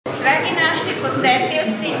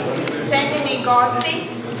gosti,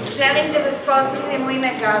 želim da vas pozdravim u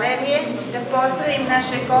ime Galerije, da pozdravim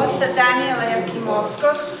našeg gosta Danijela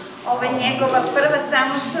Jakimovskog. Ovo je njegova prva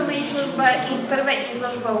samostalna izložba i prva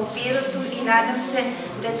izložba u Pirotu i nadam se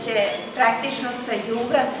da će praktično sa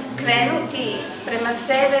juga krenuti prema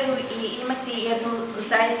severu i imati jednu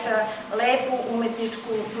zaista lepu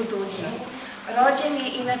umetničku budućnost. Rođen je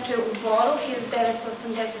inače u Boru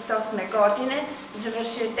 1988. godine,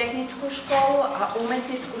 završio je tehničku školu, a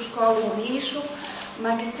umetničku školu u Nišu.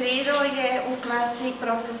 Magistrirao je u klasi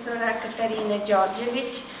profesora Katarine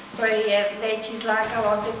Đorđević, koja je već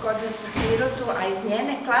izlagala ovde kod nas u Pirotu, a iz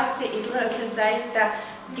njene klase izlaze zaista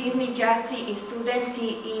divni đaci i studenti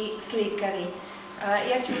i slikari.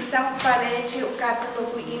 Ja ću samo par reči, u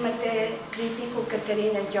katalogu imate kritiku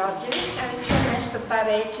Katarine Đorđević, ali ću nešto par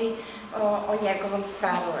reči o njegovom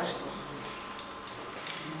stvaralaštvu.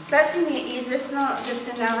 Sasvim je izvesno da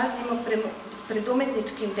se nalazimo pred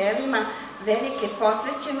umetničkim delima velike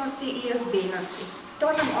posvećenosti i ozbiljnosti. To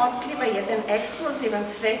nam otkriva jedan eksplozivan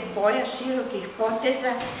svet boja, širokih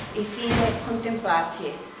poteza i fine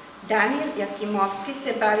kontemplacije. Danijel Jakimovski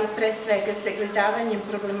se bavi pre svega sagledavanjem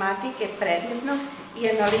problematike predmetnog i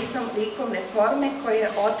analizom likovne forme koja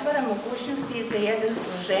otvara mogućnosti za jedan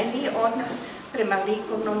složeniji odnos prema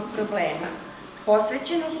likovnom problemu.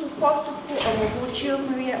 Posvećenost u postupku omogućio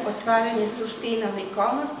mu je otvaranje suština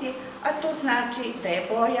likovnosti, a to znači da je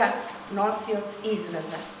boja nosioc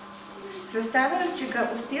izraza. Svrstavajući ga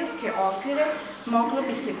u stilske okvire, moglo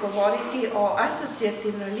bi se govoriti o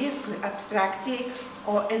asocijativnoj lirskoj apstrakciji,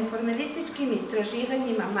 o informalističkim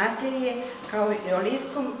istraživanjima materije, kao i o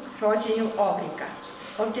lirskom svođenju oblika.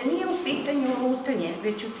 Ovde nije u pitanju lutanje,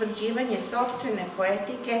 već utvrđivanje sopstvene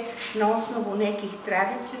poetike na osnovu nekih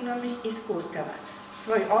tradicionalnih iskustava.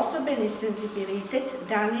 Svoj osobeni senzibilitet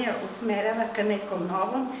Danijel usmerava ka nekom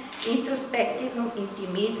novom, introspektivnom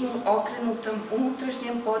intimizmu okrenutom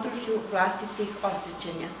unutrašnjem području vlastitih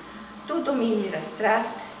osjećanja. Tu dominira strast,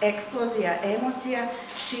 eksplozija emocija,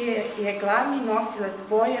 čije je glavni nosilac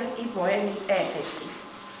boja i bojani efekti.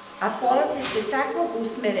 A polazište takvog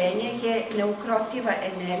usmerenja je neukrotiva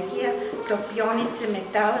energija, topionice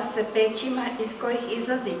metala sa pećima iz kojih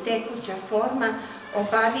izlazi tekuća forma,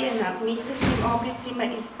 obavijena mističnim oblicima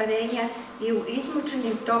isparenja i u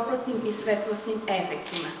izmučenim toplotnim i svetlosnim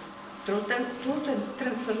efektima. Tu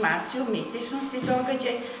transformaciju mističnosti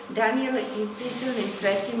događaj Danijel izvizualnim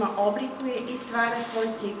sredstvima oblikuje i stvara svoj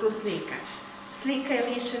ciklus slika. Slika je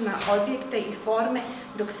lišena objekta i forme,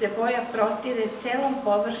 dok se boja prostire celom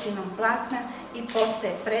površinom platna i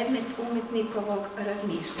postaje predmet umetnikovog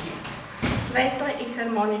razmišljanja. Svetla i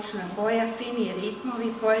harmonična boja, fini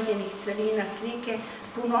ritmovi pojedinih celina slike,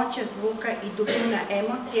 punoća zvuka i dubina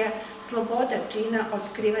emocija, sloboda čina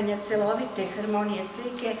otkrivanja celovite harmonije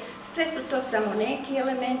slike, sve su to samo neki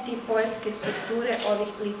elementi poetske strukture ovih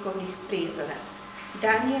likovnih prizora.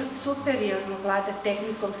 Danijel superiorno vlada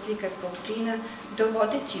tehnikom slikarskog čina,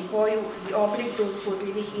 dovodeći boju i oblik do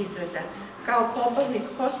uzbudljivih izraza. Kao pobavnik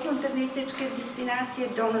postmodernističke destinacije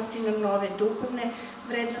donosi nam nove duhovne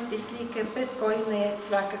vrednosti slike pred kojima je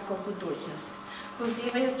svakako budućnost.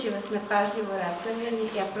 Pozivajući vas na pažljivo razgledanje,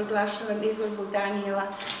 ja proglašavam izložbu Danijela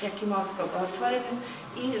Jakimovskog otvorenom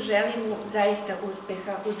i želim mu zaista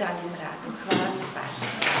uspeha u daljem radu. Hvala na pažnji.